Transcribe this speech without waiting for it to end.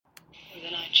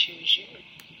choose you.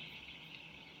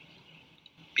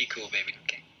 Be cool, baby,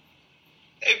 okay?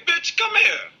 Hey, bitch, come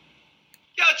here.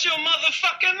 Got your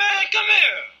motherfucking man, come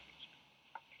here.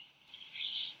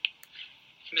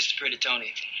 Mr. Pretty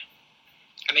Tony,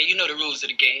 I mean, you know the rules of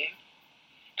the game.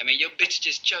 I mean, your bitch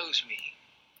just chose me.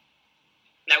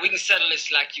 Now, we can settle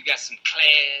this like you got some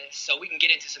class, so we can get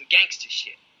into some gangster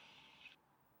shit.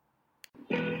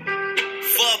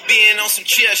 Fuck being on some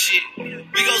chill shit. We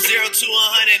go 0 to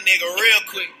 100, nigga, real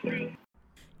quick.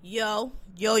 Yo,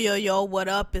 what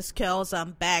up? It's Kels.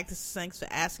 I'm back. This is Thanks for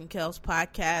Asking Kels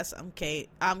podcast. I'm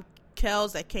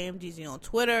Kels at KMDZ on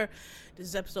Twitter. This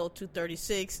is episode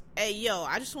 236. Hey, yo,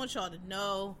 I just want y'all to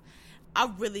know I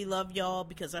really love y'all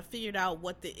because I figured out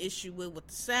what the issue is with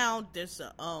the sound. There's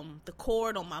the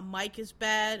cord on my mic is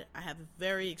bad. I have a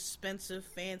very expensive,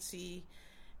 fancy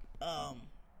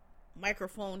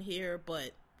microphone here,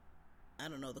 but I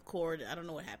don't know the cord. I don't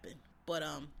know what happened, but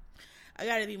I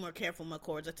gotta be more careful with my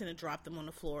cords. I tend to drop them on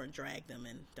the floor and drag them,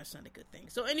 and that's not a good thing.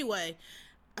 So anyway,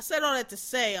 I said all that to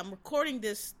say I'm recording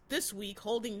this week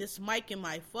holding this mic in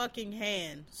my fucking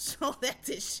hand so that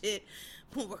this shit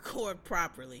will record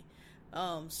properly.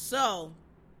 So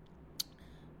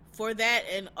for that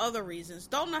and other reasons,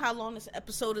 don't know how long this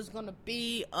episode is gonna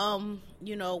be.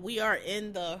 We are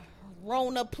in the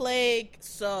Rona plague,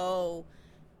 so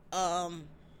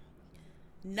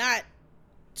not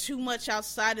too much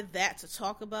outside of that to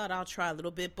talk about. I'll try a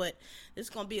little bit, but it's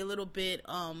gonna be a little bit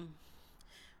a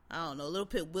little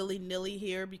bit willy-nilly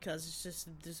here because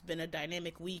it's been a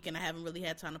dynamic week and I haven't really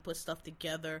had time to put stuff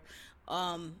together.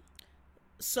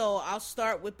 So I'll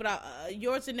start with,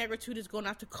 Yours in Negritude is going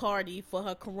after Cardi for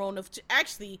her corona.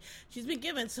 Actually, she's been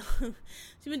doing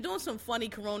some funny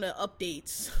corona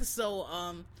updates.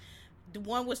 So the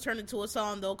one was turned into a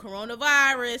song though,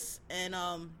 coronavirus, and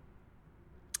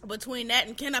between that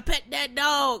and can I pet that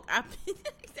dog,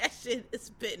 that shit has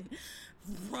been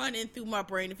running through my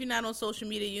brain. If you're not on social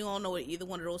media, you don't know what either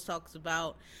one of those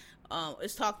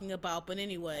is talking about. But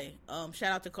anyway,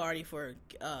 shout out to Cardi for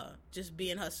just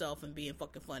being herself and being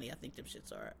fucking funny. I think them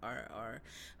shits are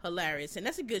hilarious, and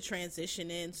that's a good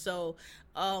transition in. So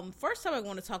first time I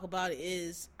want to talk about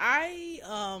is I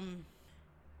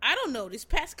don't know, this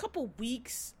past couple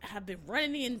weeks have been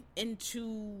running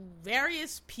into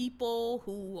various people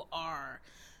who are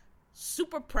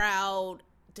super proud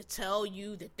to tell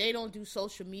you that they don't do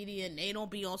social media and they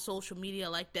don't be on social media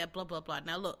like that, blah, blah, blah.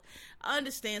 Now, look, I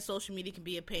understand social media can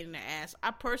be a pain in the ass.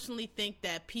 I personally think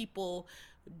that people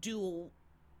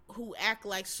who act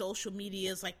like social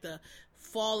media is like the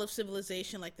fall of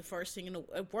civilization, like the worst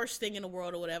thing in the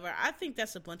world or whatever. I think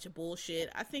that's a bunch of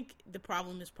bullshit. I think the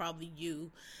problem is probably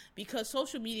you, because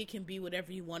social media can be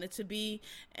whatever you want it to be,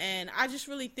 and I just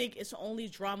really think it's only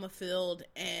drama filled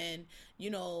and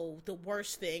the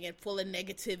worst thing and full of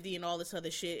negativity and all this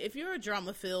other shit. If you're a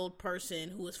drama filled person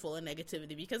who is full of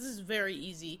negativity, because it's very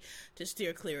easy to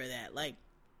steer clear of that. Like,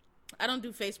 I don't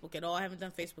do Facebook at all. I haven't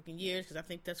done Facebook in years because I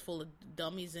think that's full of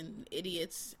dummies and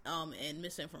idiots and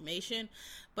misinformation.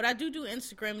 But I do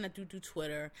Instagram and I do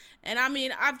Twitter. And I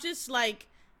mean, I've just like,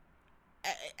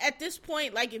 at this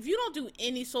point, like, if you don't do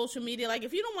any social media, like,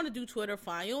 if you don't want to do Twitter,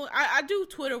 fine. I do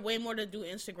Twitter way more than I do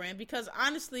Instagram because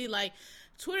honestly, like,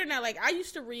 Twitter now, like, I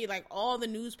used to read like all the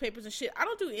newspapers and shit. I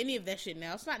don't do any of that shit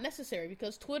now. It's not necessary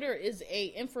because Twitter is a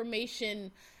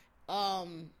information, a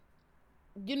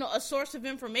source of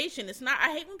information. It's not,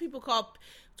 I hate when people call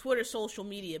Twitter social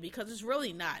media because it's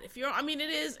really not. It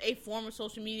is a form of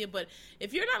social media, but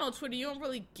if you're not on Twitter, you don't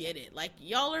really get it. Like,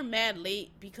 y'all are mad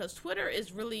late because Twitter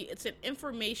is really, it's an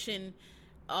information,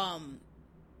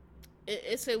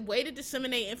 it's a way to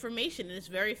disseminate information, and it's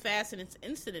very fast and it's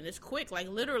instant and it's quick. Like,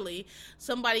 literally,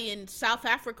 somebody in South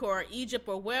Africa or Egypt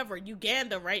or wherever,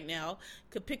 Uganda right now,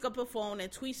 could pick up a phone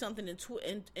and tweet something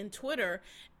in Twitter,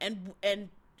 and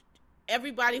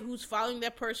everybody who's following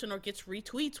that person or gets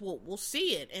retweets will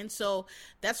see it. And so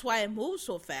that's why it moves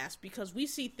so fast, because we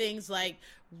see things like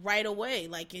right away,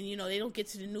 like, and they don't get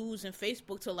to the news and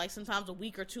Facebook till like sometimes a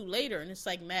week or two later, and it's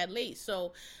like mad late.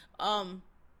 So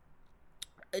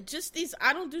just these,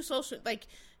 I don't do social, like,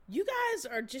 you guys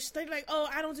are just like, oh,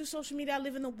 I don't do social media, I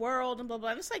live in the world and blah blah,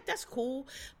 and it's like, that's cool,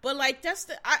 but like, that's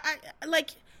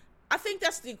I think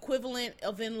that's the equivalent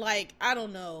of, in like, I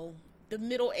don't know, the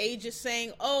Middle Ages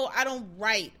saying, oh, I don't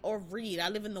write or read, I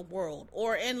live in the world.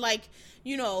 Or in like,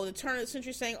 the turn of the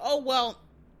century saying, oh, well,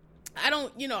 I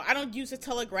don't use the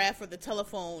telegraph or the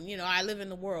telephone, I live in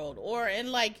the world. Or in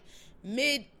like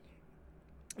mid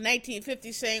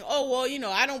 1950s saying, oh, well,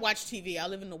 I don't watch TV, I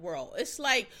live in the world. It's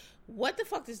like, what the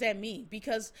fuck does that mean?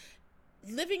 Because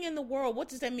living in the world, what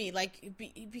does that mean? Like,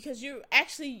 because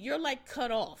you're like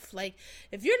cut off. Like,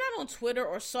 if you're not on Twitter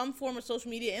or some form of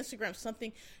social media, Instagram,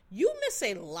 something, you miss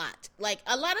a lot. Like,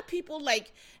 a lot of people,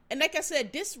 like, and like I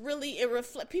said, this really,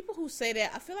 people who say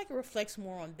that, I feel like it reflects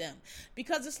more on them.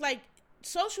 Because it's like,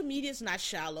 social media is not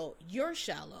shallow. You're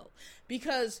shallow.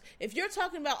 Because if you're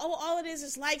talking about, oh, all it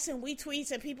is likes and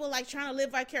retweets and people like trying to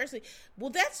live vicariously, well,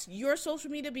 that's your social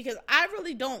media, because I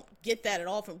really don't get that at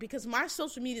all because my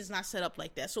social media is not set up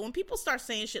like that. So when people start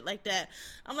saying shit like that,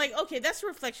 I'm like, okay, that's a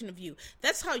reflection of you.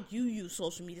 That's how you use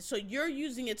social media. So you're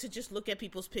using it to just look at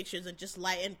people's pictures and just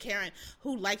like and caring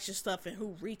who likes your stuff and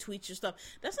who retweets your stuff.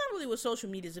 That's not really what social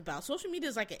media is about. Social media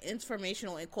is like an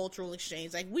informational and cultural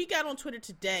exchange. Like, we got on Twitter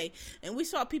today and we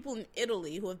saw people in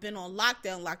Italy who have been on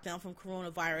lockdown from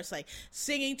coronavirus, like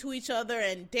singing to each other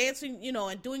and dancing, you know,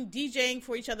 and doing DJing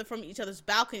for each other from each other's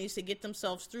balconies to get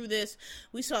themselves through this.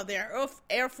 We saw their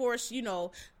Air Force, you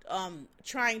know,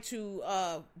 trying to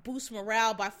boost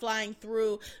morale by flying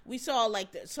through. We saw like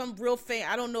some real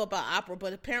I don't know about opera,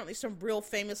 but apparently some real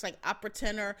famous like opera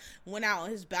tenor went out on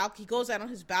his balcony. He goes out on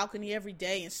his balcony every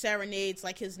day and serenades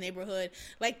like his neighborhood.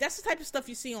 Like, that's the type of stuff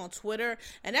you see on Twitter,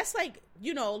 and that's like,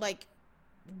 you know, like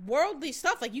worldly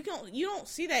stuff. Like, you don't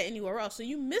see that anywhere else. So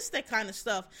you miss that kind of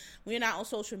stuff when you're not on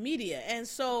social media. And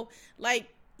so, like,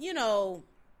 you know,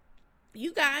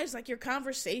 you guys, like, your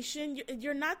conversation,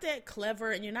 you're not that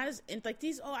clever, and you're not as, like,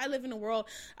 these, oh, I live in a world.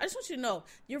 I just want you to know,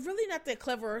 you're really not that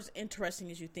clever or as interesting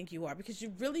as you think you are, because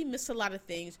you really miss a lot of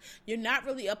things. You're not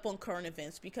really up on current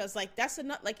events, because, like, that's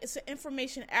enough, like, it's an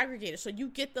information aggregator, so you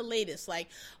get the latest, like,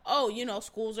 oh, you know,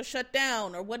 schools are shut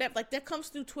down, or whatever, like, that comes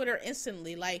through Twitter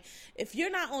instantly. Like, if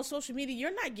you're not on social media,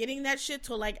 you're not getting that shit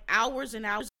till, like, hours and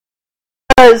hours.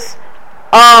 Because,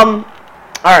 all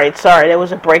right, sorry, there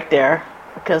was a break there.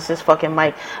 Because this fucking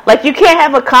mic, like, you can't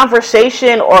have a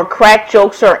conversation or crack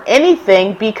jokes or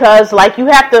anything, because, like, you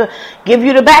have to give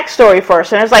you the backstory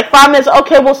first, and it's like 5 minutes,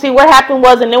 okay, we'll see what happened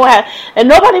was, and then what happened, and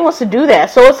nobody wants to do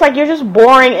that. So it's like you're just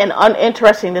boring and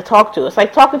uninteresting to talk to. It's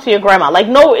like talking to your grandma. Like,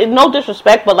 no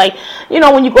disrespect, but, like, you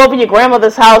know, when you go over your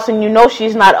grandmother's house and you know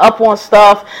she's not up on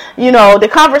stuff, you know, the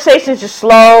conversation is just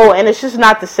slow and it's just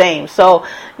not the same. So,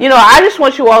 you know, I just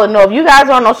want you all to know, if you guys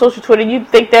aren't on social Twitter, you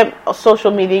think that social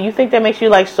media, you think that makes you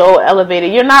like so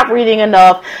elevated, you're not reading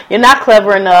enough, you're not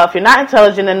clever enough, you're not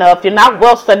intelligent enough, you're not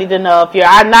well studied enough, you're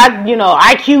not, you know,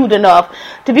 IQ'd enough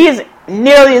to be as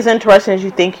nearly as interesting as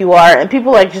you think you are. And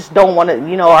people, like, just don't want to,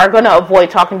 you know, are going to avoid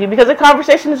talking to you because the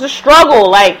conversation is a struggle.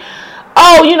 Like,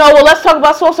 oh, you know, well, let's talk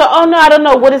about so-so. Oh, no, I don't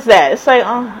know. What is that? It's like,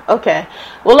 oh, okay.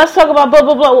 Well, let's talk about blah,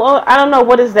 blah, blah. Well, I don't know.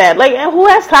 What is that? Like, and who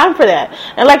has time for that?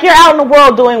 And, like, you're out in the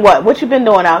world doing what? What you been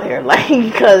doing out here? Like,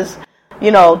 because,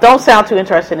 you know, don't sound too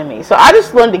interesting to me. So I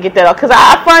just wanted to get that out, because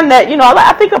I find that, you know,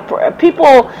 I think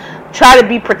people try to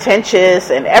be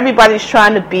pretentious, and everybody's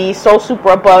trying to be so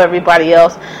super above everybody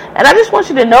else. And I just want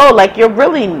you to know, like, you're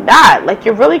really not. Like,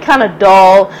 you're really kind of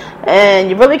dull, and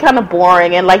you're really kind of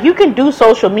boring, and, like, you can do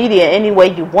social media any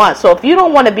way you want. So if you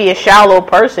don't want to be a shallow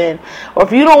person, or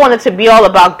if you don't want it to be all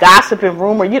about gossip and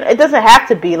rumor, it doesn't have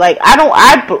to be. Like, I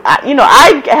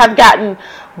have gotten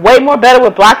way more better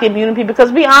with blocking muting people, because,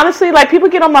 be honestly, like, people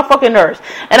get on my fucking nerves,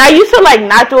 and I used to, like,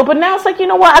 not do it, but now it's like, you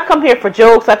know what, I come here for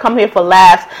jokes, I come here for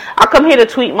laughs, I come here to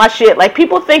tweet my shit. Like,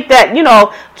 people think that, you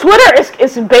know, Twitter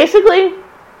is basically,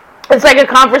 it's like a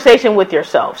conversation with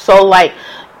yourself. So, like,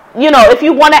 you know, if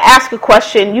you want to ask a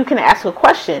question, you can ask a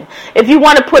question. If you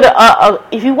want to put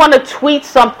if you want to tweet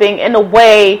something in a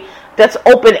way that's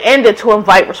open-ended to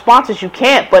invite responses, you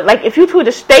can't. But, like, if you tweet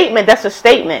a statement, that's a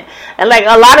statement. And, like,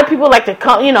 a lot of people like to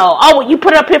come, you know, oh, you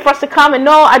put it up here for us to comment.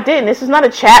 No, I didn't. This is not a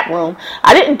chat room.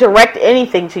 I didn't direct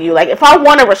anything to you. Like, if I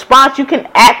want a response, you can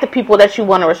add the people that you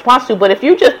want a response to. But if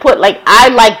you just put, like, I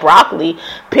like broccoli,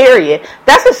 period,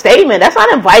 that's a statement. That's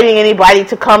not inviting anybody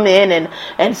to come in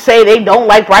and say they don't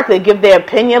like broccoli, give their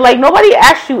opinion. Like, nobody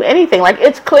asked you anything. Like,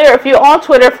 it's clear if you're on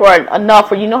Twitter for enough,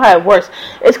 or you know how it works,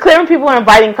 it's clear when people are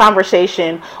inviting conversation,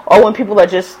 or when people are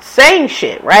just saying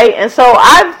shit, right? And so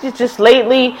I've just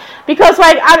lately, because,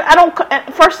 like, I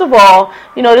don't, first of all,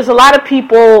 you know, there's a lot of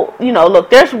people, you know, look,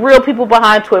 there's real people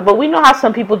behind Twitter, but we know how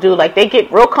some people do. Like, they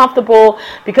get real comfortable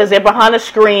because they're behind a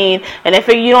screen, and they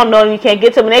figure you don't know them, you can't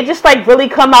get to them, and they just, like, really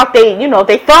come out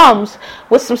they thumbs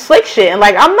with some slick shit. And,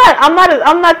 like, I'm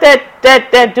not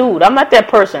that dude. I'm not that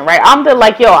person, right? I'm the,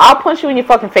 like, yo, I'll punch you in your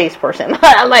fucking face person.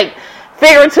 Like,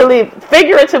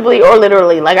 figuratively or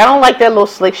literally. Like, I don't like that little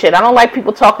slick shit. I don't like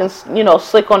people talking,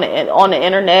 slick on the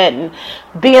internet and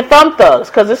being thumb thugs.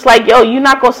 Because it's like, yo, you're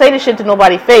not gonna say this shit to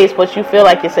nobody's face, but you feel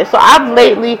like you say. So I've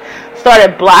lately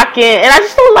started blocking, and I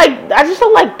just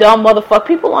don't like dumb motherfuckers.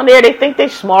 People on there, they think they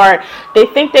smart, they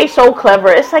think they so clever.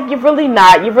 It's like, you're really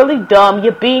not. You're really dumb.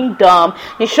 You're being dumb.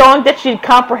 You're showing that your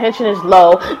comprehension is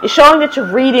low. You're showing that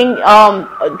your reading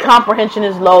comprehension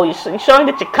is low. You're showing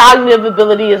that your cognitive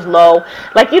ability is low.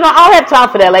 Like, I don't have time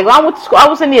for that. Like, when I went to school, I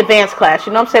was in the advanced class.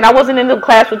 You know what I'm saying? I wasn't in the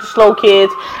class with the slow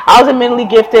kids. I wasn't mentally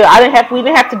gifted. We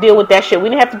didn't have to deal with that shit. We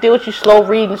didn't have to deal with you slow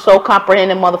reading, slow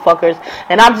comprehending motherfuckers.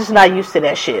 And I'm just not used to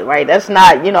that shit, right? That's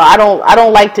not, I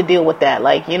don't like to deal with that.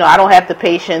 Like, I don't have the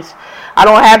patience. I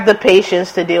don't have the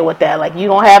patience to deal with that. Like, you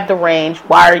don't have the range.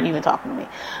 Why are you even talking to me?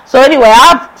 So anyway,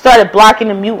 I've started blocking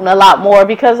and muting a lot more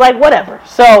because, like, whatever.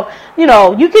 So,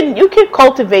 you can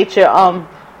cultivate your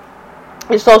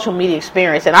social media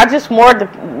experience. And I just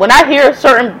when I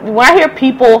hear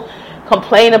people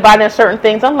complain about certain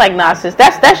things, I'm like, nah, sis,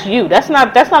 that's you. That's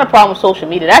not a problem with social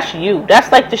media. That's you.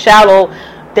 That's like the shallow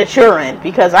that you're in,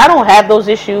 because I don't have those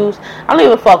issues. I don't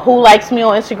even fuck who likes me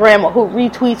on Instagram or who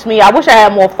retweets me. I wish I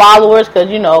had more followers, because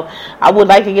I would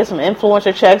like to get some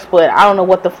influencer checks, but I don't know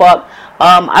what the fuck.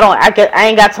 I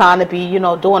ain't got time to be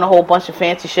doing a whole bunch of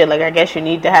fancy shit. Like, I guess you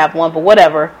need to have one, but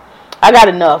whatever. I got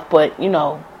enough. But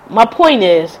my point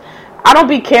is, I don't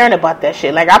be caring about that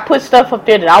shit. Like, I put stuff up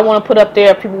there that I want to put up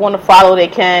there. If people want to follow, they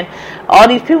can. All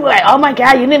these people are like, oh my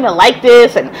god, you didn't even like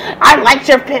this, and I liked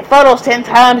your photos 10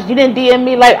 times. You didn't DM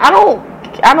me. Like, I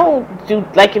don't do,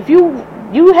 like, if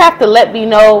you have to let me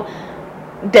know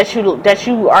that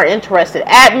you are interested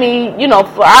at me,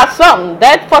 for something.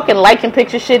 That fucking liking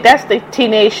picture shit, that's the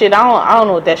teenage shit. I don't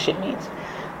know what that shit means.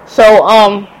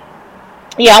 So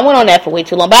yeah, I went on that for way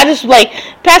too long. But I just, like,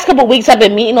 past couple of weeks I've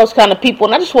been meeting those kind of people,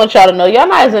 and I just want y'all to know, y'all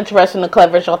not as interesting and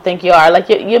clever as y'all think you are. Like,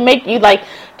 you like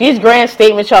these grand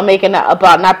statements y'all making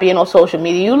about not being on social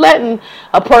media. You letting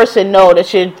a person know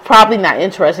that you're probably not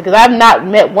interested, because I've not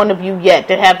met one of you yet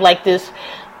that have like this,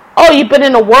 oh, you've been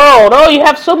in the world, oh, you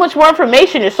have so much more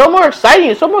information, you're so more exciting,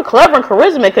 you're so more clever and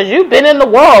charismatic because you've been in the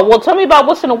world. Well, tell me about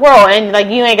what's in the world, and like,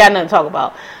 you ain't got nothing to talk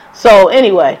about. So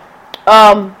anyway,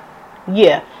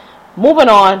 yeah. Moving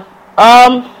on.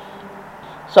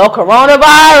 So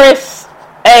coronavirus.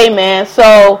 Hey man.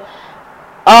 So,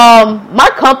 my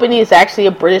company is actually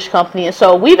a British company, and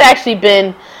so we've actually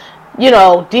been,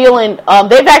 dealing.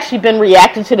 They've actually been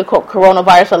reacting to the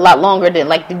coronavirus a lot longer than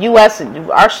like the U.S.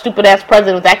 and our stupid ass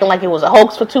president was acting like it was a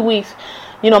hoax for 2 weeks.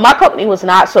 My company was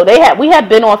not. So we had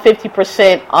been on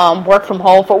 50% work from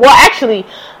home for. Well, actually,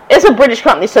 it's a British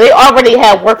company, so they already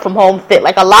had work from home fit.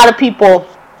 Like, a lot of people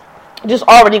just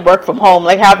already work from home,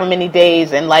 like however many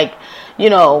days, and like,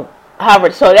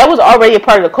 however, so that was already a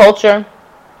part of the culture.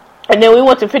 And then we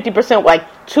went to 50% like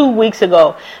 2 weeks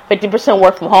ago, 50%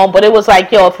 work from home. But it was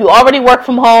like, if you already work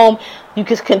from home, you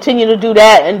can continue to do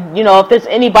that. And, if there's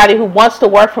anybody who wants to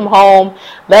work from home,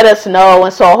 let us know.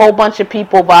 And so a whole bunch of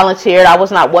people volunteered. I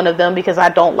was not one of them because I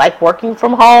don't like working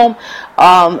from home.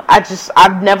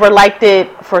 I've never liked it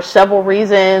for several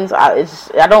reasons. I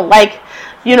don't like,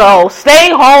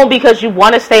 staying home because you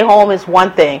want to stay home is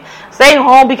one thing. Staying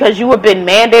home because you have been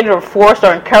mandated or forced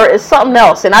or encouraged is something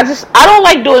else. And I don't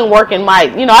like doing work in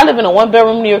my, I live in a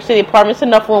 1-bedroom New York City apartment. It's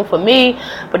enough room for me,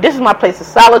 but this is my place of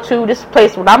solitude. This is a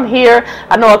place when I'm here,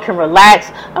 I know I can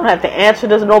relax. I don't have to answer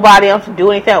to nobody. I don't have to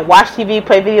do anything. I watch TV,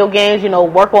 play video games,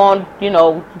 work on,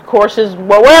 courses,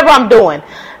 whatever I'm doing.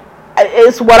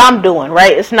 It's what I'm doing,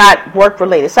 right? It's not work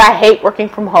related. So I hate working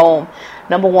from home.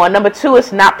 Number one. Number two,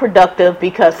 it's not productive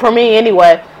because, for me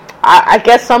anyway, I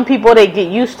guess some people, they get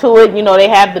used to it. They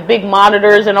have the big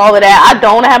monitors and all of that. I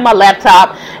don't have my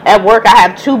laptop at work. I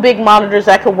have 2 big monitors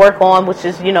I could work on, which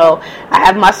is, I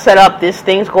have my setup. These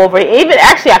things go over. Even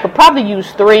actually, I could probably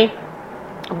use 3,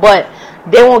 but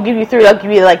they won't give you 3. They'll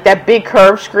give you like that big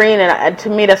curved screen, and to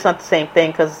me, that's not the same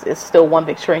thing because it's still one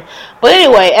big screen. But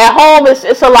anyway, at home,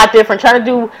 it's a lot different.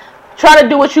 Trying to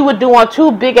do what you would do on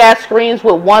 2 big ass screens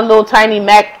with one little tiny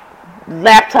Mac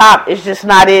laptop is just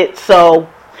not it. So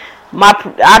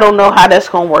I don't know how that's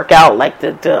gonna work out. Like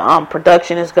the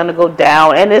production is gonna go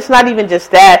down, and it's not even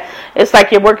just that. It's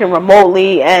like you're working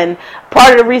remotely, and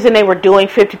part of the reason they were doing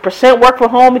 50% work from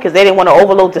home because they didn't want to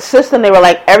overload the system. They were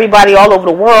like, everybody all over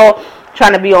the world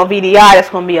trying to be on VDI. That's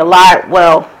gonna be a lot.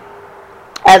 Well,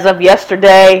 as of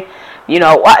yesterday, they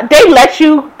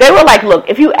were like, look,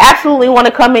 if you absolutely want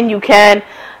to come in, you can.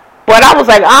 But I was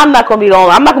like, I'm not going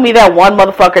to be that one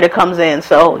motherfucker that comes in.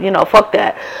 So, fuck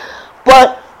that.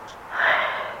 But,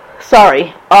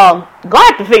 sorry. Gonna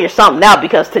have to figure something out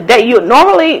because today,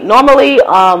 normally,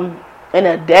 in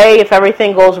a day, if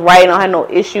everything goes right, I don't have no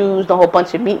issues, no whole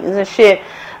bunch of meetings and shit,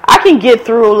 I can get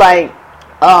through like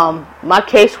my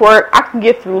casework. I can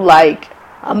get through like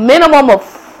a minimum of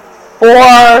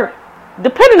 4,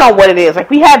 depending on what it is. Like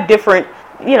we have different,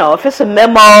 if it's a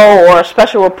memo or a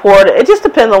special report, it just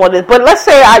depends on what it is. But let's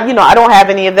say I don't have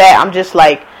any of that. I'm just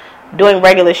like doing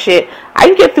regular shit. I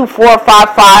can get through 4 or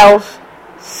 5 files,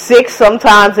 6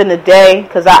 sometimes in a day,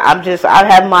 because I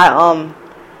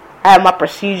have my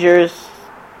procedures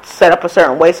set up a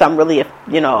certain way, so I'm really,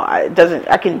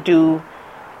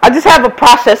 I just have a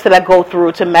process that I go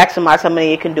through to maximize how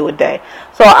many it can do a day.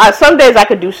 So some days I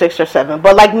could do 6 or 7,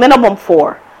 but like minimum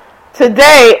 4.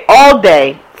 Today, all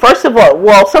day, first of all,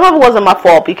 well, some of it wasn't my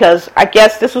fault because I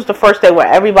guess this was the first day where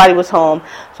everybody was home,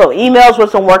 so emails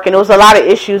wasn't working. There was a lot of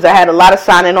issues. I had a lot of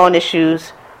signing on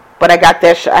issues, but I got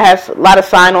that. I had a lot of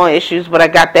sign on issues, but I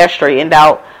got that straightened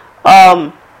out.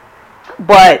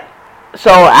 But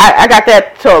so I got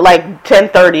that till like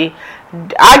 10:30.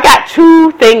 I got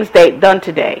 2 things done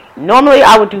today. Normally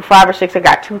I would do 5 or 6. I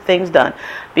got 2 things done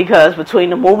because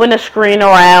between the moving the screen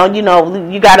around, you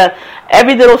gotta,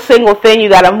 every little single thing, you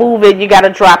gotta move it, you gotta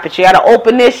drop it. You gotta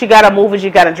open this, you gotta move it, you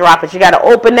gotta drop it. You gotta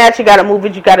open that, you gotta move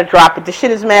it, you gotta drop it. The shit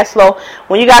is mad slow.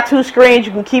 When you got 2 screens,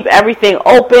 you can keep everything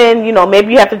open.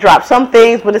 Maybe you have to drop some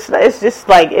things, but it's just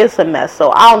like, it's a mess.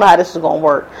 So I don't know how this is gonna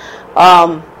work.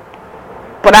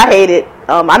 But I hate it.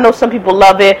 I know some people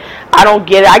love it. I don't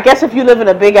get it. I guess if you live in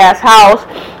a big ass house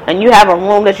and you have a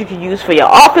room that you can use for your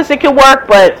office, it can work.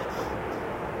 But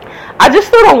I just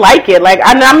still don't like it. Like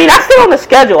I still on the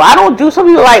schedule. I don't do. Some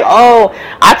people like, oh,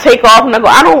 I take off and I go.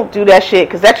 I don't do that shit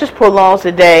because that just prolongs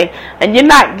the day. And you're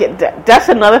not. That's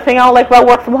another thing I don't like about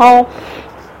work from home.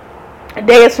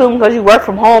 They assume because you work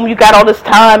from home, you got all this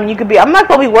time, and you could be. I'm not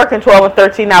gonna be working 12 and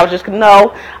 13 hours. Just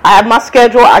no. I have my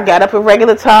schedule. I got up at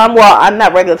regular time. Well, I'm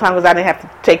not regular time because I didn't have to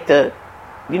take the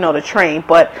train.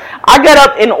 But I get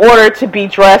up in order to be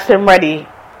dressed and ready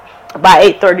by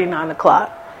 8:30, 9 o'clock.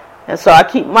 And so I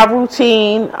keep my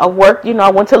routine. I work.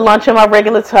 I went to lunch at my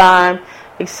regular time,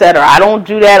 etc. I don't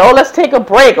do that. Oh, let's take a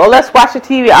break. Oh, let's watch the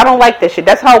TV. I don't like that shit.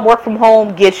 That's how work from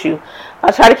home gets you.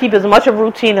 I try to keep as much of a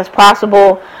routine as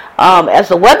possible. As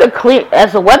the weather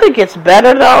gets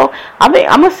better, though, I'm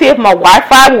gonna see if my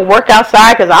Wi-Fi will work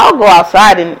outside, because I'll go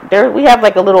outside and we have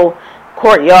like a little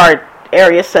courtyard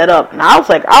area set up, and I was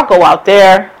like, I'll go out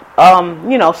there,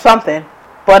 something.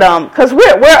 But because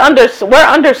we're under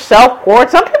self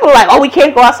quarantine. Some people are like, oh, we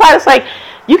can't go outside. It's like,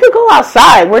 you can go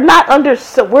outside. We're not under.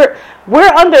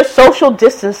 We're under social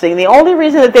distancing. The only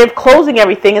reason that they're closing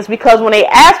everything is because when they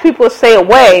asked people to stay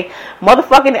away,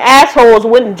 motherfucking assholes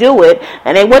wouldn't do it,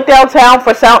 and they went downtown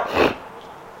for St.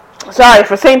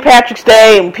 Patrick's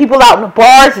Day, and people out in the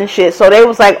bars and shit. So they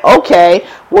was like, okay,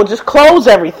 we'll just close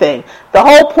everything. The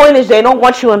whole point is they don't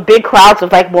want you in big crowds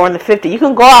of like more than 50. You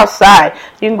can go outside.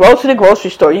 You can go to the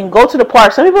grocery store. You can go to the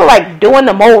park. Some people are like doing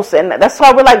the most, and that's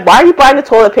why we're like, why are you buying the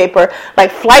toilet paper? Like,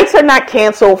 flights are not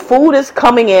canceled. Food is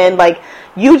coming in. Like,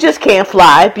 you just can't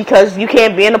fly because you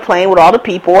can't be in a plane with all the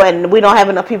people, and we don't have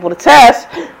enough people to test,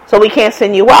 so we can't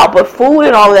send you out. But food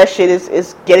and all of that shit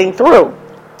is getting through.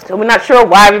 So we're not sure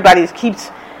why everybody keeps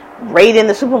raiding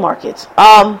the supermarkets.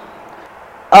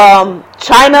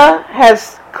 China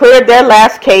has cleared their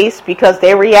last case because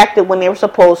they reacted when they were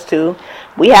supposed to.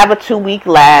 We have a 2-week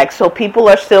lag, so people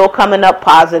are still coming up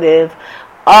positive.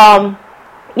 I'm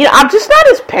just not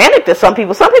as panicked as some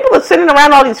people. Some people are sitting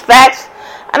around all these facts,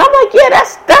 and I'm like, yeah,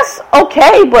 that's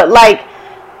okay, but like,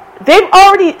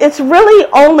 it's really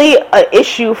only an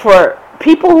issue for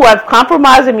people who have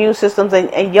compromised immune systems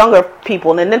and younger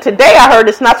people. And then today I heard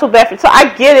it's not so bad. So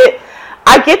I get it.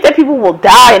 I get that people will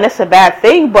die and it's a bad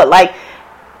thing, but like,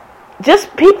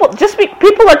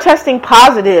 people are testing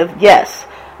positive, yes,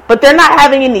 but they're not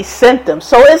having any symptoms.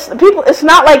 So it's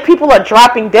not like people are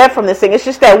dropping dead from this thing. It's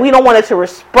just that we don't want it to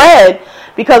spread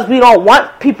because we don't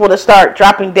want people to start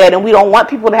dropping dead, and we don't want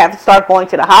people to have to start going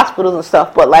to the hospitals and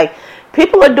stuff. But like,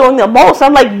 people are doing the most.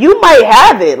 I'm like, you might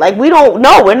have it. Like, we don't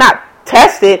know. We're not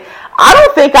tested. I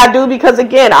don't think I do because,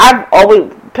 again, I've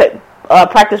always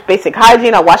practiced basic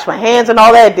hygiene. I wash my hands and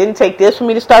all that. It didn't take this for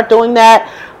me to start doing that.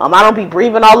 I don't be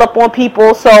breathing all up on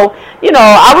people. So,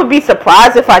 I would be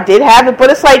surprised if I did have it. But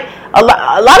it's like a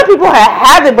lot of people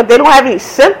have it, but they don't have any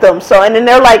symptoms. So, and then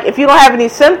they're like, if you don't have any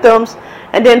symptoms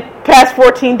and then past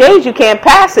 14 days, you can't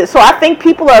pass it. So I think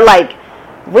people are like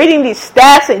reading these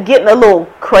stats and getting a little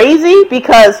crazy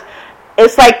because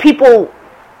it's like people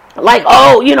like,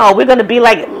 oh, we're going to be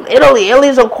like Italy.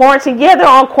 Italy's on quarantine. Yeah, they're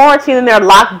on quarantine and they're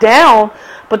locked down,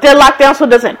 but they're locked down so it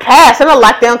doesn't pass. They're not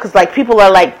locked down because, like, people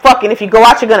are like, fucking, if you go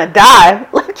out, you're gonna die.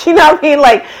 Like, you know what I mean?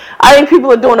 Like, I think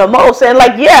people are doing the most. And,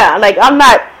 like, yeah, like, I'm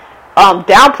not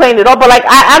downplaying it all, but, like,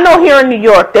 I know here in New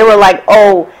York, they were like,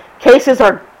 oh, cases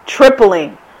are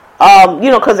tripling, you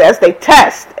know, because as they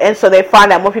test, and so they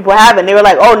find out more people have it, and they were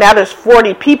like, oh, now there's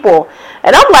 40 people.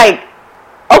 And I'm like,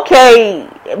 okay,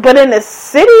 but in the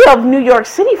city of New York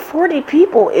City, 40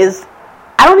 people is,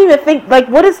 I don't even think, like,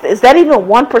 what is that even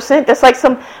 1%? That's like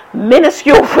some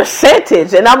minuscule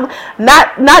percentage. And I'm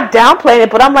not downplaying it,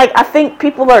 but I'm like, I think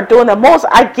people are doing the most.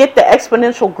 I get the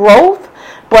exponential growth,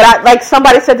 but like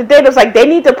somebody said today, it was like, they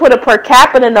need to put a per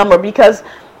capita number, because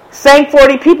saying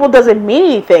 40 people doesn't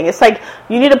mean anything. It's like,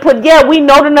 you need to put, yeah, we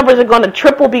know the numbers are going to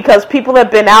triple because people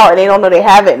have been out and they don't know they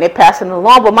have it and they're passing it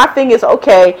along. But my thing is,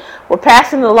 okay, we're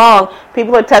passing it along.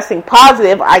 People are testing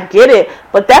positive. I get it.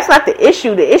 But that's not the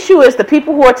issue. The issue is the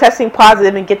people who are testing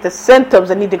positive and get the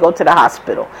symptoms and need to go to the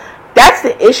hospital. That's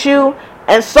the issue.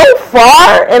 And so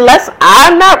far, unless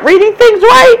I'm not reading things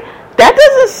right, that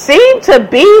doesn't seem to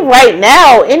be right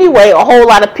now anyway, a whole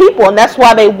lot of people. And that's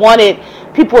why they wanted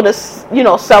people to, you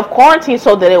know, self-quarantine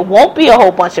so that it won't be a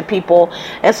whole bunch of people.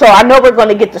 And so I know we're going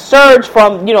to get the surge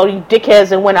from, you know, you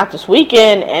dickheads that went out this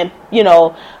weekend, and, you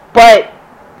know, but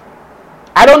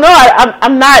I don't know.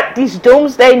 I'm not, these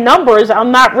doomsday numbers,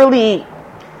 I'm not really,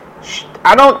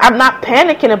 I'm not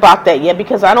panicking about that yet,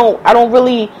 because I'm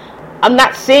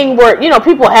not seeing where, you know,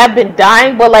 people have been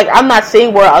dying, but, like, I'm not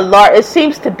seeing where it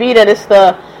seems to be that it's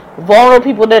the vulnerable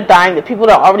people that are dying, the people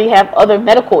that already have other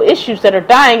medical issues that are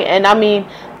dying. And I mean,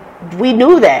 we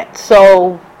knew that.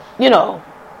 So, you know,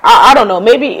 I don't know,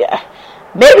 maybe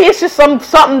it's just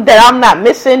something that I'm not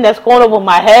missing that's going over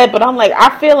my head, but I'm like,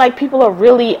 I feel like people are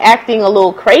really acting a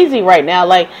little crazy right now.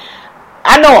 Like,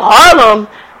 I know Harlem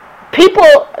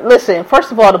people, listen,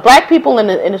 first of all, the black people in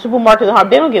the supermarkets in Harlem,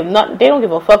 they don't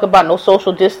give a fuck about no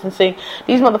social distancing.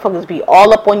 These motherfuckers be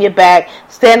all up on your back,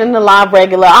 standing in the line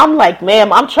regular. I'm like,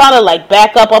 ma'am, I'm trying to, like,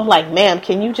 back up. I'm like, ma'am,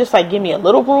 can you just, like, give me a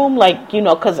little room? Like, you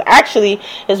know, because actually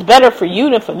it's better for you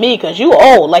than for me, because you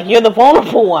old. Like, you're the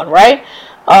vulnerable one, right?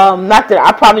 Not that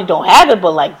I probably don't have it,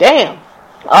 but, like, damn.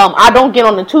 I don't get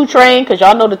on the 2 train, because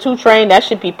y'all know the 2 train, that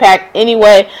should be packed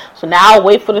anyway. So now I'll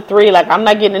wait for the 3. Like, I'm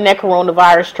not getting in that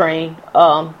coronavirus train.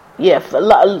 Yeah,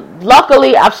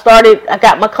 luckily I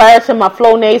got my class and my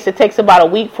Flonase. It takes about a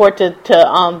week for it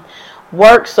to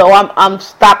work. So I'm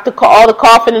stopped all the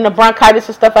coughing and the bronchitis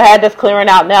and stuff I had. That's clearing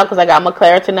out now, because I got my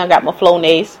Claritin, I got my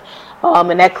Flonase.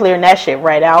 And that clearing that shit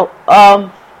right out.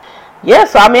 Yeah,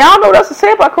 so I mean, I don't know what else to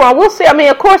say about Corona. We'll see. I mean,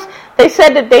 of course, they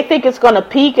said that they think it's going to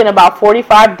peak in about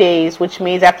 45 days, which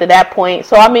means after that point.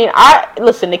 So, I mean,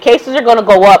 listen, the cases are going to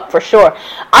go up for sure.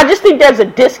 I just think there's a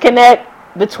disconnect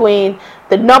between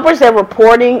the numbers they're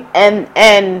reporting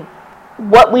and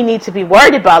what we need to be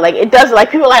worried about. Like, it doesn't,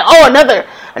 like, people are like, oh,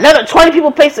 another 20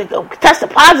 people tested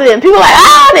positive, and people are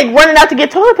like, they're running out to get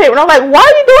toilet paper. And I'm like, why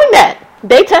are you doing that?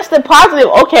 They tested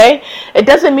positive, okay. It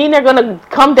doesn't mean they're going to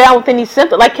come down with any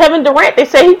symptoms. Like Kevin Durant, they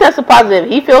say he tested positive.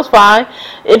 He feels fine.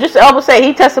 Idris Elba say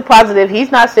he tested positive.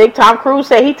 He's not sick. Tom Cruise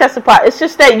say he tested positive. It's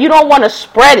just that you don't want to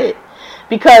spread it,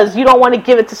 because you don't want to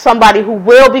give it to somebody who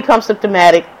will become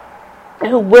symptomatic,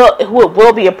 who it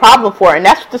will be a problem for. And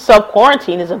that's what the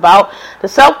self-quarantine is about. The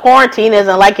self-quarantine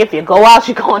isn't like, if you go out,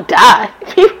 you're going to die.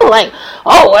 People are like,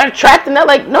 oh, we're trapped in that.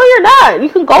 Like, no, you're not. You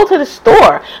can go to the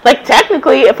store. Like,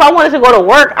 technically, if I wanted to go to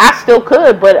work, I still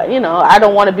could. But, you know, I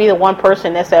don't want to be the one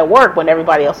person that's at work when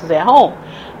everybody else is at home.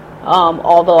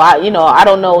 Although, I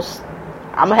don't know.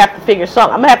 I'm going to have to figure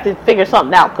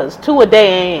something out, because 2 a day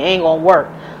ain't going to work.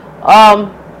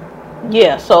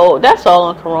 Yeah, so that's all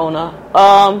on Corona.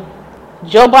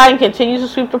 Joe Biden continues to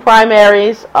sweep the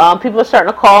primaries. People are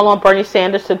starting to call on Bernie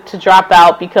Sanders to drop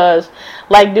out, because,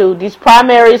 like, dude, these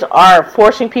primaries are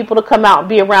forcing people to come out and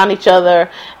be around each other,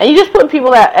 and you're just putting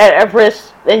people at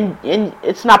risk, and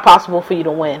it's not possible for you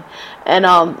to win. And,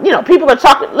 you know, people are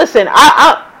talking, listen,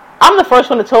 I'm the first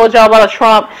one to told y'all about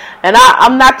Trump, and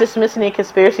I'm not dismissing any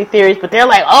conspiracy theories, but they're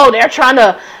like, oh, they're trying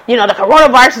to, you know, the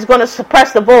coronavirus is going to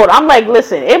suppress the vote. I'm like,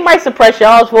 listen, it might suppress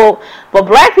y'all's vote, but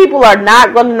black people are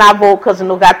not going to not vote because of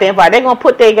no goddamn virus. They're going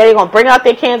to bring out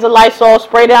their cans of Lysol,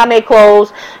 spray down their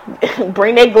clothes,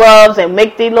 bring their gloves, and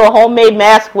make their little homemade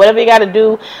mask, whatever you got to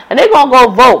do, and they're going to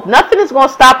go vote. Nothing is going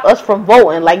to stop us from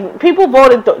voting. Like, people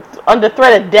voted under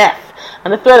threat of death,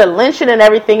 and the threat of lynching and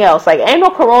everything else. Like, ain't no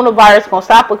coronavirus gonna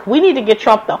stop us. We need to get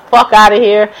Trump the fuck out of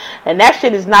here, and that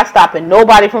shit is not stopping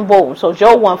nobody from voting. So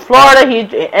Joe won Florida,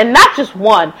 and not just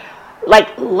one,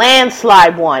 like,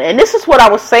 landslide won. And this is what I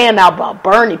was saying now about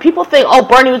Bernie. People think, oh,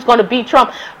 Bernie was gonna beat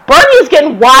Trump. Bernie is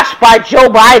getting washed by Joe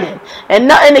Biden, and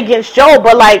nothing against Joe,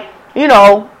 but, like, you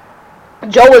know,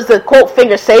 Joe is the quote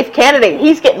finger safe candidate.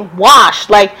 He's getting washed.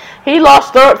 Like, he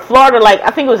lost Florida, like,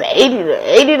 I think it was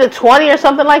 80 to 20 or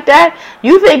something like that.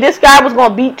 You think this guy was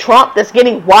going to beat Trump that's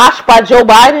getting washed by Joe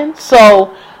Biden?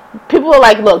 So people are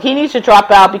like, look, he needs to drop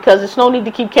out because there's no need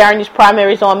to keep carrying these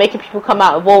primaries on, making people come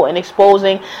out and vote and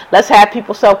exposing. Let's have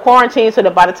people self-quarantine so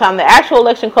that by the time the actual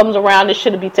election comes around, this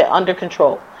should be under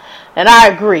control. And I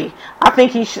agree. I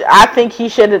think he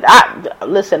should have.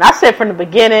 Listen, I said from the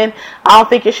beginning, I don't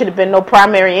think it should have been no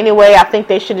primary anyway. I think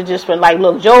they should have just been like,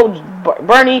 look,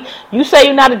 Bernie, you say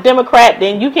you're not a Democrat,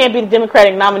 then you can't be the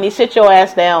Democratic nominee. Sit your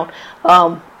ass down,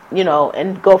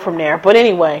 and go from there. But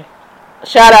anyway,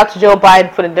 shout out to Joe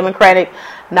Biden for the Democratic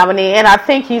nominee, and I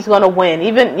think he's going to win.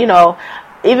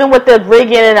 Even with the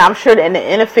rigging and I'm sure and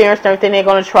the interference and everything they're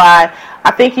going to try, I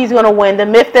think he's going to win. The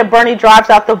myth that Bernie drives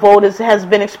out the vote has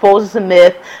been exposed as a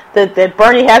myth. That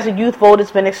Bernie has a youth vote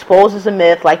has been exposed as a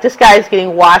myth. Like, this guy is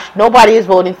getting washed. Nobody is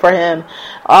voting for him.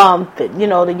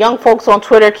 The young folks on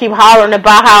Twitter keep hollering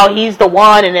about how he's the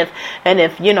one, and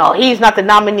if he's not the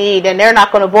nominee, then they're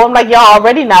not going to vote. I'm like, y'all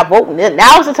already not voting.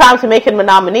 Now's the time to make him a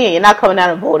nominee. You're not coming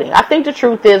out and voting. I think the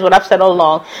truth is what I've said all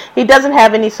along. He doesn't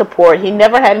have any support. He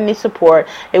never had any support.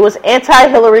 It was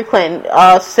anti-Hillary Clinton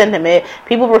sentiment.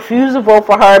 People refused to vote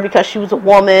for her because she was a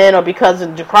woman, or because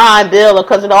of the crime bill, or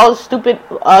because of all the stupid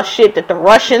shit that the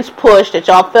Russians pushed that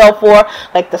y'all fell for,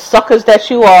 like the suckers that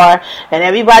you are. And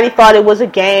everybody thought it was a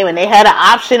game, and they had an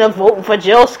option of voting for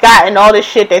Jill Scott and all this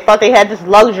shit. They thought they had this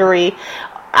luxury.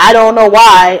 I don't know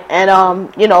why. And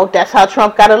that's how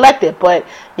Trump got elected. But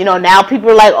now people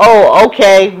are like, oh,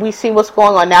 okay, we see what's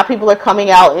going on. Now people are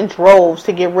coming out in droves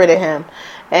to get rid of him.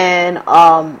 And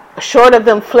short of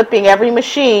them flipping every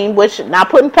machine, which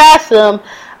not putting past them,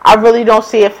 I really don't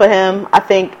see it for him. I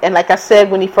think, and like I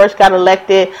said, when he first got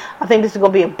elected, I think this is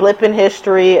going to be a blip in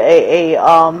history,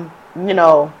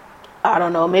 I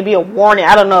don't know, maybe a warning.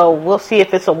 I don't know. We'll see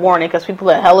if it's a warning, because people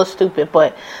are hella stupid.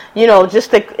 But, this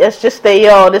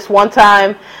one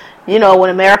time, when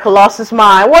America lost its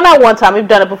mind. Well, not one time. We've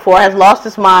done it before. Has lost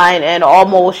its mind and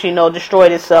almost,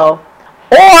 destroyed itself.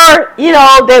 Or,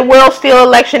 they will steal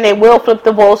election, they will flip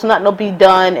the votes, nothing will be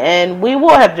done, and we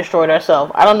will have destroyed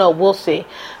ourselves. I don't know, we'll see.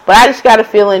 But I just got a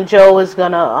feeling Joe is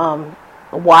going to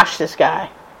wash this guy.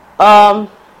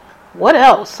 What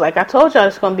else? Like I told y'all,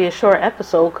 it's going to be a short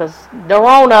episode because the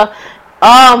Rona.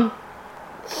 I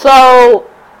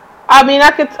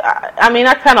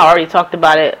kind of already talked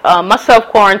about it. My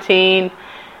self-quarantine.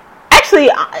 Actually,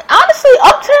 honestly,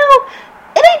 Uptown,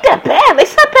 it ain't that bad.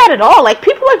 It's not bad at all. Like,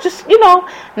 people are just,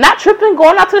 not tripping,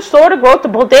 going out to the store to grow. The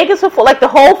bodegas are full. Like, the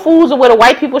Whole Foods or where the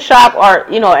white people shop are,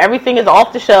 everything is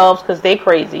off the shelves because they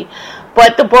crazy.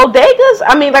 But the bodegas,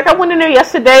 I went in there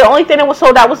yesterday. Only thing that was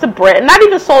sold out was the bread. Not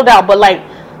even sold out, but,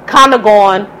 kind of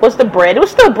gone was the bread. It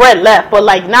was still bread left, but,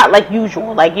 not like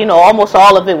usual. Almost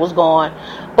all of it was gone.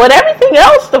 But everything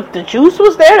else, the juice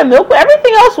was there, the milk,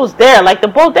 everything else was there. Like, the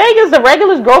bodegas, the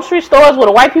regular grocery stores where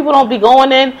the white people don't be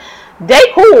going in, they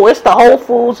cool. It's the Whole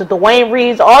Foods, the Dwayne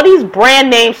Reed's, all these brand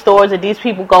name stores that these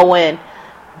people go in.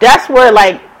 That's where,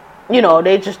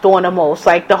 they just doing the most.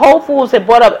 Like, the Whole Foods, they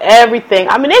bought up everything.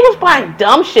 They was buying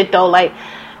dumb shit, though. Like,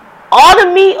 all the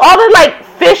meat, all the,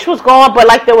 fish was gone, but,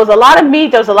 there was a lot of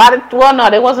meat. There was a lot of,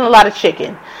 there wasn't a lot of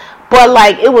chicken. But,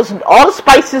 it was, all the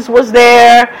spices was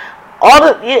there.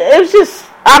 It was just,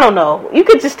 I don't know. You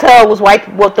could just tell it was white.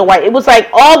 It was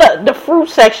all the fruit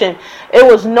section. It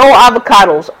was no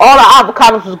avocados. All the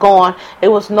avocados was gone. It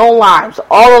was no limes.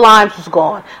 All the limes was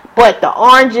gone. But the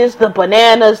oranges, the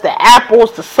bananas, the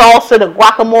apples, the salsa, the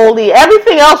guacamole,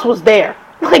 everything else was there.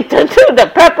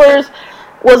 The peppers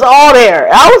was all there.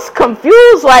 I was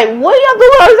confused. What are y'all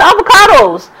doing with all these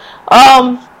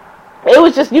avocados? It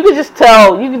was just, you could just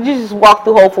tell. You just walk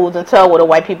through Whole Foods and tell where the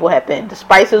white people had been. The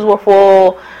spices were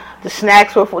full. The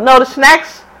snacks were full. No,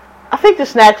 I think the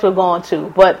snacks were gone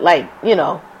too. But, it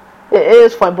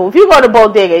is fun. But if you go to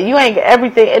Bodega, you ain't get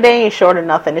everything. They ain't short of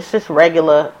nothing. It's just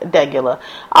regular.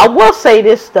 I will say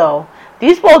this, though.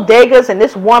 These bodegas and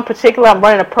this one particular, I'm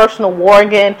running a personal war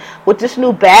again with this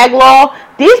new bag law.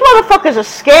 These motherfuckers are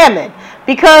scamming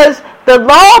because the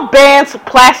law bans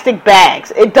plastic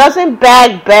bags. It doesn't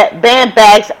ban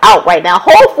bags out right now.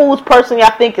 Whole Foods, personally, I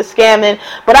think is scamming.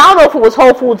 But I don't know if it was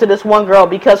Whole Foods or this one girl,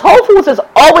 because Whole Foods is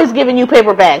always giving you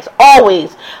paper bags.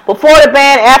 Always. Before the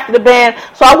ban, after the ban.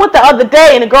 So I went the other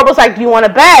day and the girl was like, do you want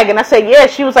a bag? And I said, yeah.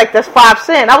 She was like, that's 5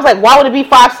 cents. I was like, why would it be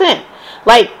 5 cents?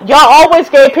 Y'all always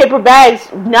gave paper bags,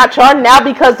 not charging. Now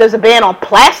because there's a ban on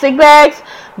plastic bags,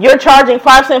 you're charging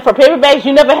 5 cents for paper bags.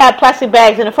 You never had plastic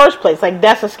bags in the first place.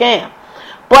 That's a scam.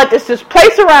 But it's this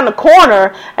place around the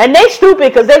corner, and they stupid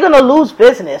because they're going to lose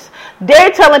business.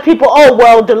 They're telling people, oh,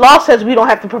 well, the law says we don't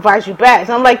have to provide you bags.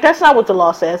 I'm like, that's not what the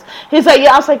law says. He's like,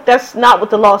 yeah. I was like, that's not what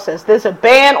the law says. There's a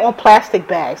ban on plastic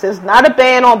bags. There's not a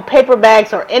ban on paper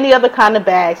bags or any other kind of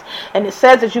bags. And it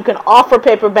says that you can offer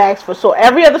paper bags so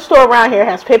every other store around here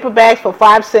has paper bags for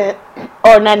 5 cents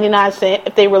or 99 cents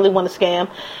if they really want to scam.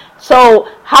 So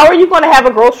how are you going to have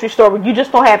a grocery store where you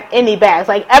just don't have any bags?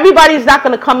 Like, everybody's not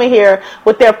going to come in here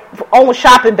with their own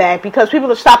shopping bag because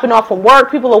people are stopping off from work.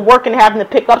 People are working, having to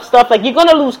pick up stuff. Like, you're going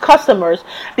to lose customers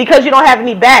because you don't have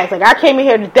any bags. Like, I came in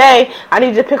here today. I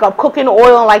needed to pick up cooking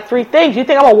oil and like 3 things. You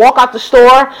think I'm going to walk out the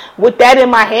store with that in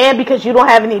my hand because you don't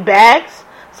have any bags?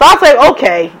 So I was like,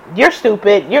 okay, you're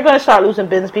stupid. You're going to start losing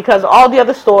business because all the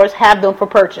other stores have them for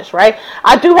purchase, right?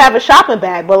 I do have a shopping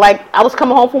bag, but like, I was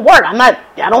coming home from work. I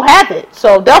don't have it.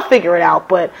 So they'll figure it out.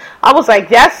 But I was like,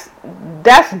 that's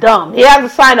dumb. He has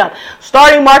to sign up.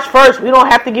 Starting March 1st, we don't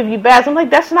have to give you bags. I'm like,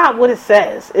 that's not what it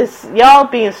says. It's y'all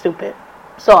being stupid.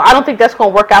 So I don't think that's going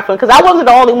to work out for him because I wasn't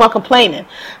the only one complaining.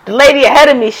 The lady ahead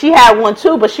of me, she had one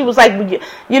too, but she was like,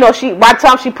 you know, by the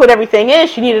time she put everything in,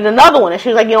 she needed another one. And she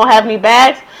was like, you don't have any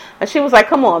bags? And she was like,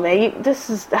 come on, man,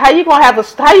 this is, how you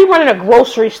running a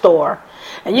grocery store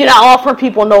and you're not offering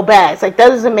people no bags? Like, that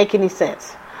doesn't make any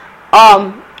sense.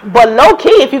 But low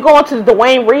key, if you go into the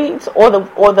Dwayne Reeds or the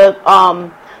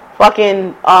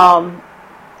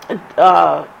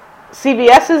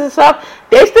CVS's and stuff,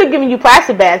 they still giving you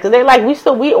plastic bags because they're like,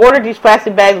 we ordered these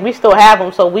plastic bags, we still have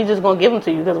them, so we just gonna give them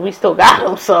to you because we still got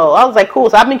them. So I was like, cool.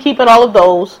 So I've been keeping all of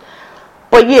those.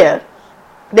 But yeah,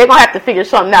 they're gonna have to figure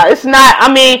something out. It's not, I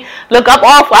mean, look,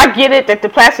 I get it that the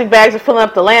plastic bags are filling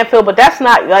up the landfill, but that's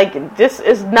not, like, this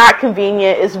is not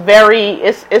convenient. It's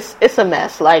it's a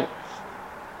mess. Like,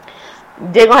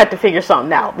 they're going to have to figure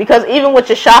something out. Because even with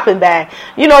your shopping bag,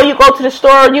 you know, you go to the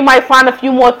store, you might find a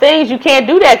few more things. You can't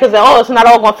do that because, it's not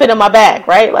all going to fit in my bag,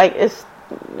 right? Like, it's,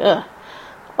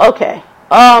 okay.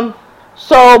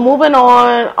 So, moving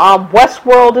on,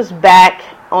 Westworld is back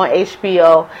on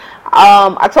HBO.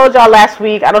 I told y'all last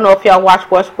week, I don't know if y'all watched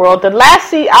Westworld. The last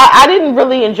season, I didn't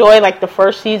really enjoy, like, the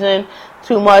first season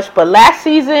too much. But last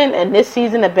season and this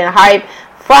season have been hyped.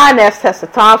 Fine as Tessa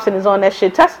Thompson is on that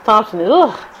shit. Tessa Thompson is,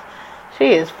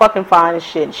 she is fucking fine as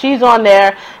shit. She's on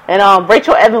there, and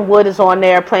Rachel Evan Wood is on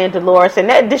there playing Dolores, and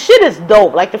this shit is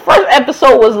dope. Like, the first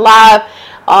episode was live.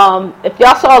 If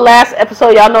y'all saw last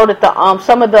episode, y'all know that the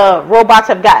some of the robots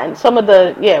have gotten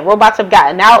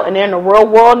out, and they're in the real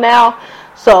world now.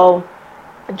 So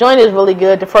the joint is really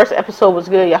good. The first episode was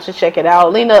good. Y'all should check it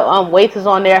out. Lena Waithe is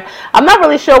on there. I'm not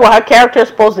really sure what her character is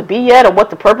supposed to be yet, or what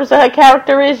the purpose of her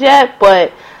character is yet,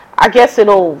 but I guess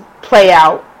it'll play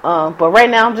out. But right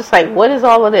now I'm just like, what is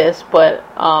all of this? But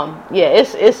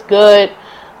it's good.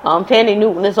 Tandy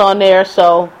Newton is on there,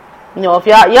 so you know, if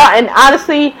y'all and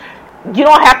honestly, you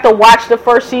don't have to watch the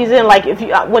first season. Like, if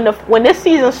you when this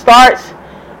season starts,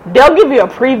 they'll give you a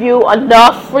preview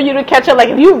enough for you to catch up. Like,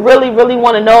 if you really, really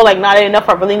want to know, like, not enough,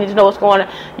 I really need to know what's going on,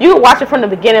 you can watch it from the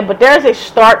beginning. But there's a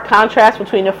stark contrast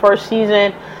between the first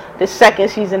season, the second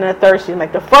season, and the third season.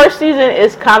 Like, the first season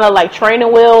is kind of like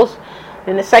training wheels.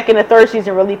 And the second and third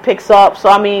season really picks up. So,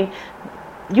 I mean,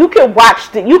 you could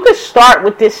you could start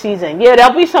with this season. Yeah,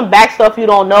 there'll be some back stuff you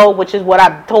don't know, which is what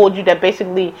I told you, that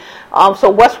basically,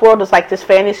 so Westworld is like this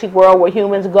fantasy world where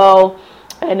humans go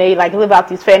and they like live out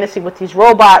these fantasy with these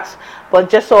robots. But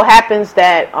just so happens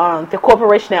that the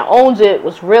corporation that owns it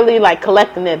was really like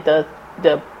collecting the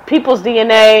people's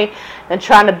DNA and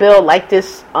trying to build like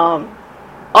this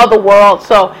other world.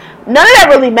 So none of that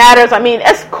really matters. I mean,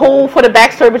 it's cool for the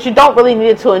backstory, but you don't really need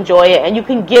it to enjoy it. And you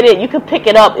can get it, you can pick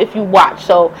it up if you watch.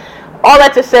 So all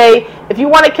that to say, if you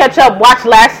want to catch up, watch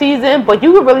last season, but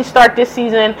you can really start this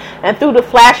season, and through the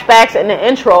flashbacks and the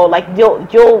intro, like you'll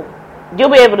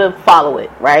be able to follow it,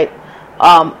 right?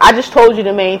 I just told you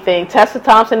the main thing. Tessa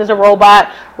Thompson is a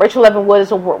robot. Rachel Evan Wood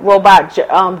is a robot.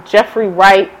 Jeffrey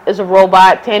Wright is a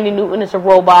robot. Tandy Newton is a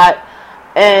robot.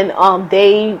 And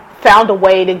they found a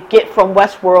way to get from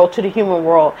Westworld to the human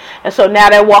world. And so now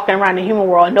they're walking around the human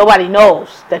world and nobody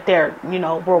knows that they're,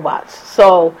 robots.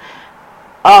 So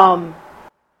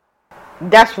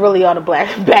that's really all the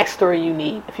backstory you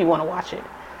need if you want to watch it.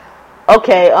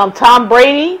 Okay, Tom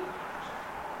Brady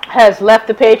has left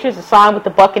the Patriots and signed with the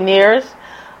Buccaneers.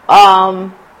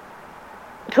 Cool.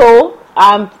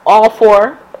 I'm all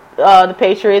for the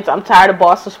Patriots. I'm tired of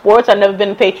Boston sports. I've never been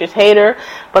a Patriots hater,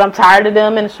 but I'm tired of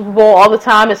them in the Super Bowl all the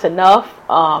time. It's enough.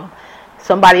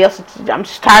 somebody else. I'm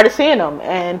just tired of seeing them.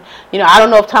 And, I don't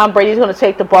know if Tom Brady's going to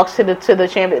take the Bucs to the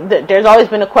champion. There's always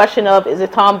been a question of, is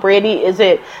it Tom Brady? Is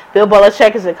it Bill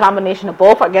Belichick? Is it a combination of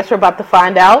both? I guess we're about to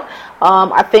find out.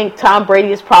 I think Tom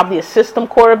Brady is probably a system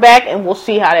quarterback, and we'll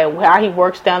see how he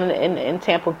works down in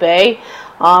Tampa Bay.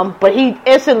 But he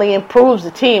instantly improves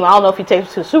the team. I don't know if he takes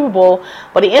them to the Super Bowl,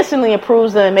 but he instantly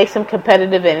improves them and makes them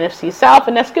competitive in NFC South,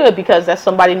 and that's good because that's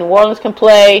somebody New Orleans can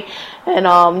play, and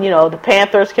the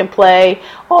Panthers can play.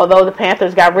 Although the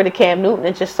Panthers got rid of Cam Newton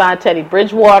and just signed Teddy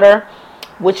Bridgewater,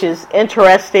 which is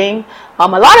interesting. A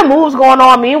lot of moves going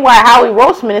on. Meanwhile, Howie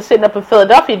Roseman is sitting up in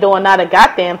Philadelphia doing not a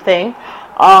goddamn thing.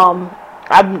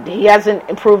 He hasn't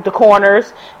improved the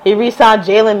corners. He re-signed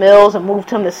Jalen Mills and moved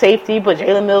him to safety, but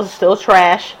Jalen Mills is still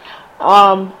trash.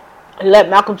 He let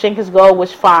Malcolm Jenkins go,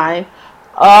 which fine.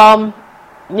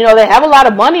 They have a lot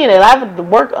of money and they have to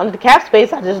work under the cap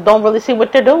space. I just don't really see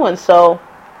what they're doing. So,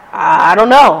 I don't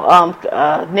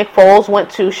know. Nick Foles went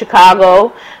to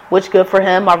Chicago, which good for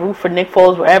him. I root for Nick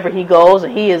Foles wherever he goes,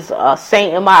 and he is a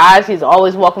saint in my eyes. He's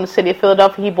always welcome to the city of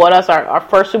Philadelphia. He bought us our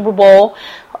first Super Bowl,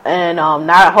 and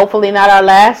hopefully not our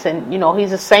last. And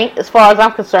he's a saint as far as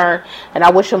I'm concerned, and I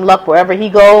wish him luck wherever he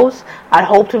goes. I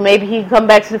hope to maybe he can come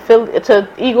back to the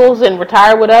Eagles and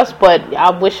retire with us, but I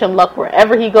wish him luck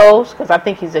wherever he goes because I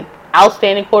think he's an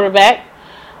outstanding quarterback.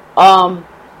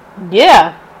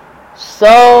 Yeah.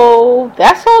 So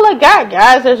that's all I got,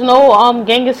 guys. There's no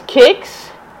Genghis kicks.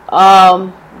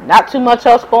 Not too much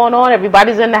else going on.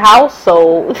 Everybody's in the house,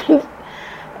 so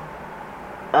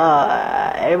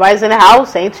everybody's in the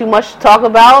house. Ain't too much to talk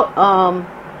about.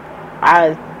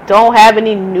 I don't have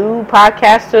any new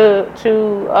podcasts to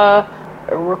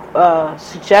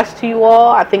suggest to you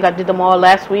all. I think I did them all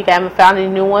last week. I haven't found any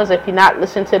new ones. If you're not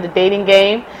listening to the Dating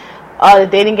Game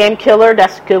Killer,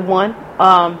 that's a good one.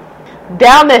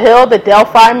 Down the Hill, the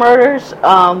Delphi murders,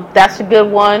 that's a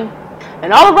good one.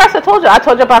 And all the rest I told you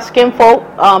about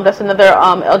Skinfolk. That's another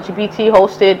LGBT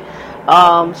hosted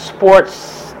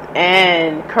sports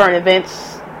and current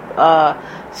events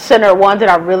center one that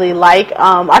I really like.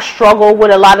 I struggle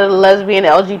with a lot of the lesbian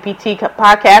LGBT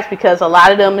podcasts because a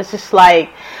lot of them is just like,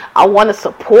 I want to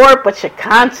support, but your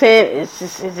content is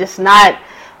just not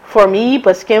for me.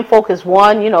 But Skinfolk is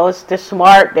one. They're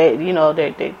smart. They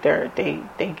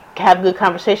have good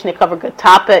conversation. They cover good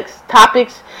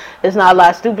topics. There's not a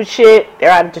lot of stupid shit.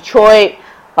 They're out of Detroit.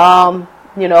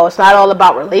 It's not all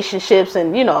about relationships,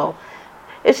 and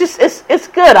it's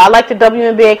good. I like the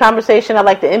WNBA conversation. I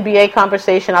like the NBA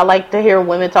conversation. I like to hear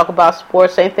women talk about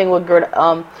sports. Same thing with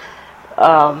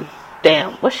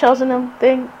what show's in them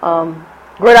thing?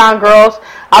 Gridiron Girls.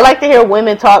 I like to hear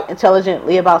women talk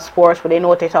intelligently about sports, but they know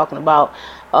what they're talking about.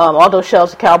 Although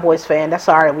Shell's a Cowboys fan, that's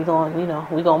alright. We're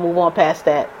gonna move on past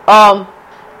that.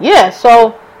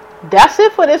 So that's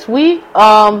it for this week.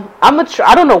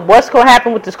 I don't know what's gonna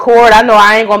happen with this cord. I know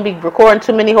I ain't gonna be recording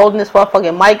too many holding this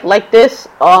motherfucking mic like this.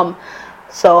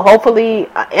 So hopefully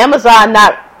Amazon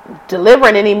not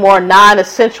delivering any more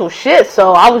non-essential shit.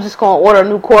 So I was just gonna order a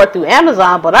new cord through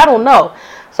Amazon, but I don't know.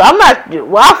 So I'm not.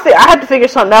 Well, I have to figure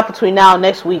something out between now and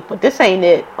next week. But this ain't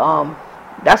it.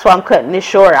 That's why I'm cutting this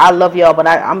short. I love y'all, but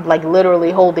I'm like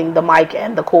literally holding the mic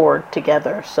and the cord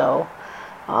together. So,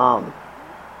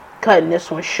 cutting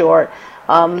this one short.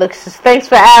 Thanks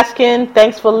for asking.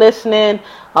 Thanks for listening.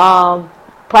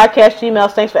 Podcast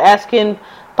Gmails. Thanks for asking.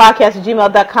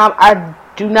 Podcast@gmail.com. I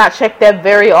do not check that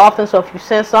very often. So if you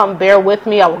send something, bear with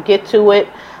me. I will get to it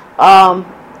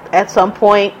at some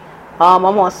point. I'm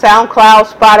on SoundCloud,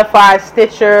 Spotify,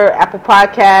 Stitcher, Apple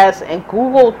Podcasts, and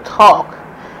Google Talk.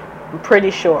 I'm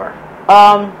pretty sure.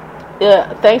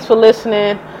 Thanks for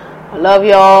listening. I love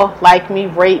y'all. Like me,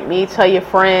 rate me, tell your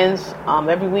friends.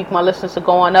 Every week my listeners are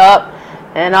going up.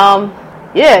 And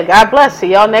God bless.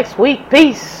 See y'all next week.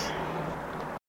 Peace.